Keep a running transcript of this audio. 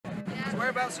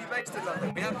Whereabouts are you based in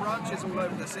London? We have branches all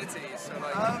over the city, so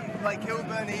like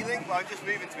Kilburn, Ealing, but I'm just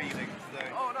moving to Ealing. So.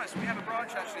 Oh, nice. We have a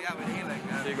branch actually out in Ealing.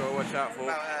 So you got to watch out for.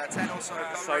 About 10 or so.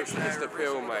 Socialist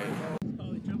appeal, mate.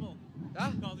 Causing trouble.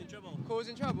 Huh? Causing trouble.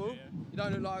 Causing trouble? Yeah. You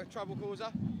don't look like a trouble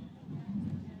causer.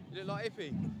 You look like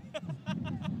Hippie.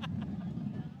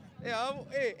 Yeah,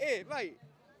 here, mate.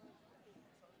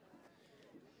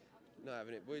 Not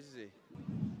having it, boys, is he?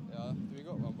 Yeah, do we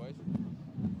got one, boys?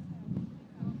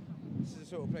 This is the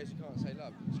sort of place you can't say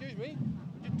love. Excuse me,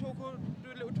 would you talk or do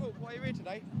a little talk while you're here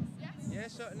today? Yes. Yeah,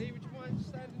 certainly. Would you mind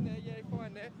standing there? Yeah,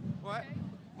 fine there. Right. Okay.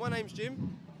 My name's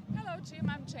Jim. Hello, Jim.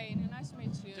 I'm Jane. Nice to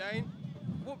meet you. Jane.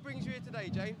 What brings you here today,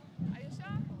 Jane? Are you sure?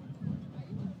 Are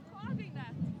you recording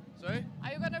that? Sorry?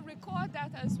 Are you going to record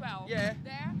that as well? Yeah.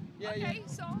 There? Yeah, okay,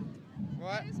 yeah. so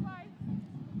Right. that is why.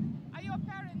 Are you a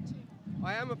parent, Jim?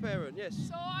 I am a parent, yes.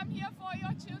 So I'm here for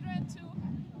your children too.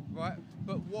 Right,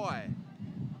 but why?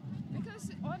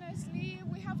 Because honestly,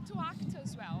 we have to act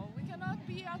as well. We cannot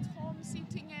be at home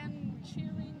sitting and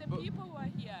cheering the people who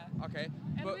are here. Okay.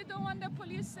 And we don't want the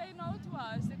police say no to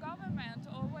us, the government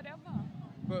or whatever.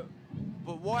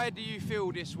 But why do you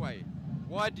feel this way?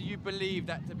 Why do you believe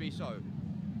that to be so?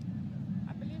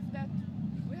 I believe that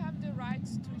we have the right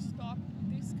to stop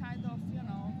this kind of,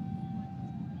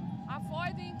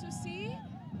 avoiding to see.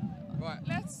 Right.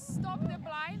 Let's stop the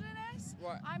blindness.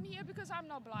 Right. I'm here because I'm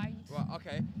not blind. Right,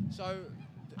 okay. So,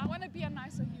 I want to be a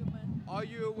nicer human. are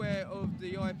you aware of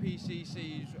the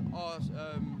IPCC's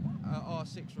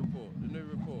R6 report, the new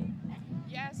report?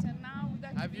 Yes, and now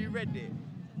that Have you read it?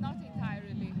 Not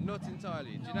entirely. Not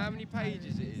entirely. Do you know how many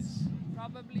pages it is?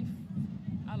 Probably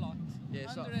a lot. Yeah,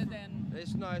 it's 100 and...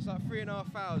 It's like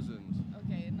 3,500.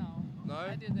 Okay, no. No?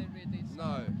 I didn't read it.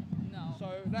 No. No. So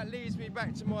that leads me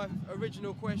back to my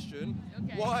original question.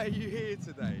 Okay. Why are you here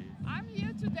today? I'm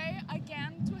here today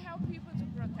again to help people to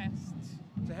protest.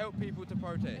 To help people to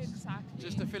protest? Exactly.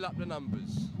 Just to fill up the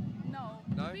numbers? No.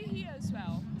 No? To be here as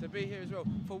well. To be here as well.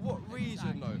 For what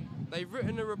reason though? Exactly. They've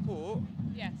written a report,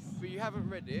 Yes. but you haven't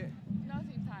read it. Not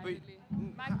entirely.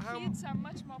 My kids are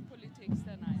much more politics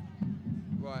than I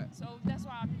am. Right. So that's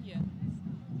why I'm here.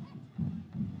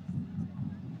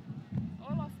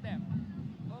 All of them.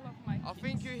 All of my kids. I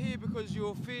think you're here because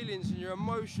your feelings and your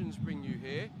emotions bring you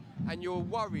here, and you're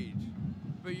worried.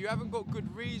 But you haven't got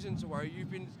good reason to worry.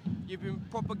 You've been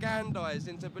propagandized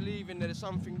into believing that there's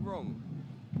something wrong.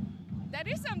 There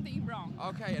is something wrong.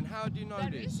 Okay, and how do you know this?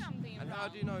 There is something and wrong. how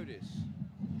do you know this?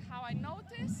 How I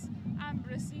notice, I'm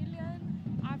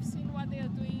Brazilian. I've seen what they are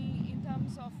doing in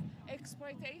terms of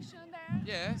exploitation there.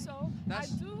 Yeah. So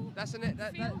that's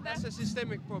a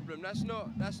systemic problem. That's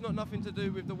not nothing to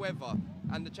do with the weather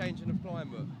and the changing of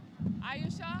climate. Are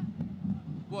you sure?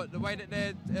 What, the way that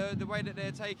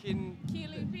they're taking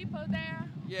Killing people there.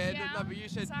 Yeah, no, but you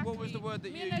said exactly. What was the word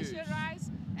that you Minas used? Gerais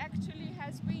actually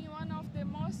has been one of the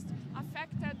most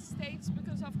affected states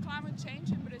because of climate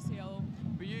change in Brazil.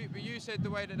 But you said the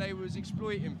way that they was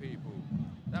exploiting people.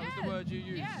 That was the word you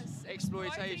used. Yes,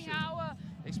 exploitation.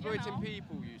 Exploiting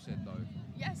people. You said though.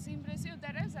 Yes, in Brazil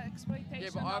there is exploitation. Yeah,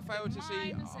 but I failed to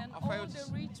see. And all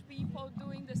the rich people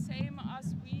doing the same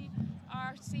as we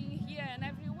are seeing here and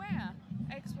everywhere.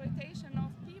 Exploitation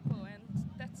of people, and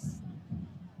that's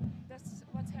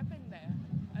what's happened there.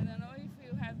 I don't know if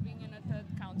you have been in a third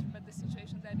country, but the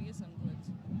situation there isn't good.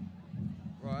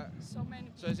 Right. So many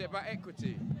people. So is it about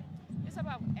equity? It's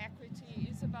about equity.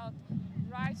 It's about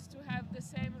rights to have the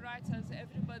same rights as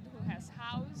everybody who has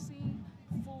housing,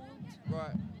 food.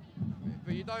 Right.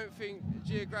 But you don't think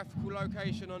geographical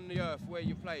location on the earth where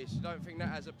you're placed, you don't think that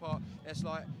has a part? It's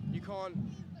like you can't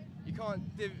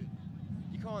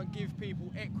give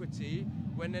people equity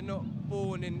when they're not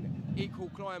born in equal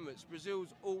climates.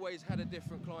 Brazil's always had a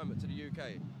different climate to the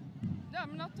UK. No,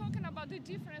 I'm not talking about the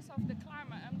difference of the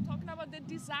climate. I'm talking about the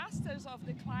disasters of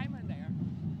the climate there.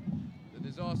 The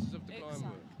disasters of the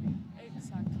climate.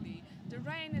 Exactly. The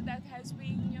rain that has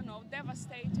been,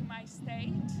 devastating my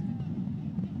state.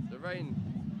 The rain.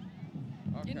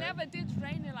 Okay. It never did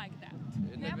rain like that.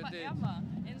 It never did. Ever.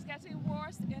 And it's getting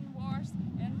worse and worse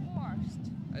and worse.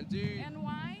 And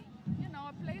why?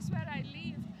 A place where I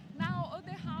lived, now all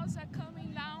the houses are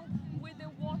coming down with the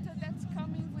water that's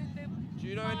coming with the Do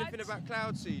you know mud. anything about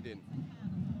cloud seeding?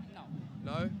 No.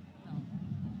 No?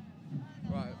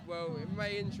 No. Right, well, it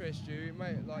may interest you. You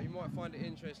might find it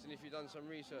interesting if you've done some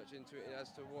research into it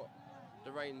as to what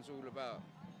the rain's all about.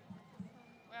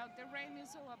 Well, the rain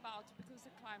is all about because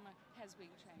the climate has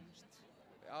been changed.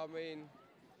 I mean,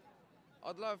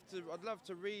 I'd love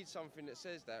to read something that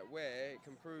says that, where it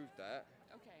can prove that.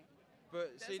 Okay.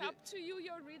 But see, That's up to you.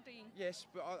 You're reading. yes,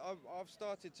 but I've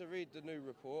started to read the new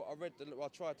report. I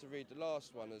tried to read the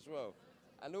last one as well,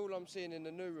 and all I'm seeing in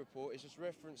the new report is just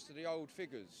reference to the old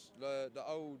figures, the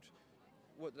old,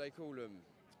 what do they call them?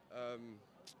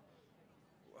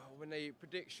 When they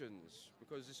predictions,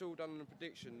 because it's all done on a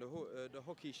prediction. The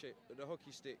hockey stick.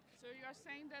 So you're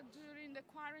saying that during the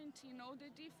quarantine, all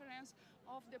the difference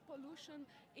of the pollution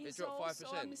is dropped also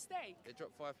 5%. a mistake. It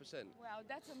dropped 5%. Well,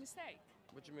 that's a mistake.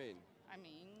 What do you mean? I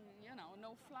mean, you know,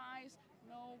 no flies,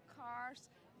 no cars.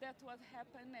 That's what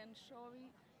happened, and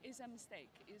showing is a mistake.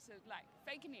 It's like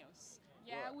fake news.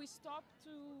 Yeah, Right. we stopped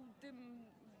to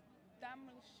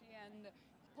demolish and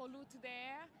pollute the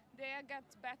air. The air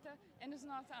gets better, and it's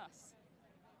not us.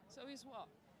 So it's what?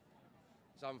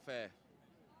 It's unfair.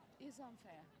 It's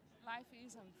unfair. Life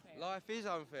is unfair. Life is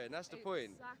unfair, and that's the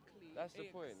point. Exactly. That's the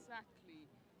point. Exactly.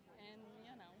 And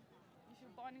you know, if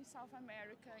you're born in South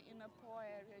America in a poor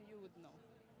area, you would know.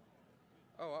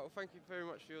 All right, well, thank you very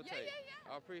much for your Yeah, take. yeah,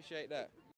 yeah. I appreciate that.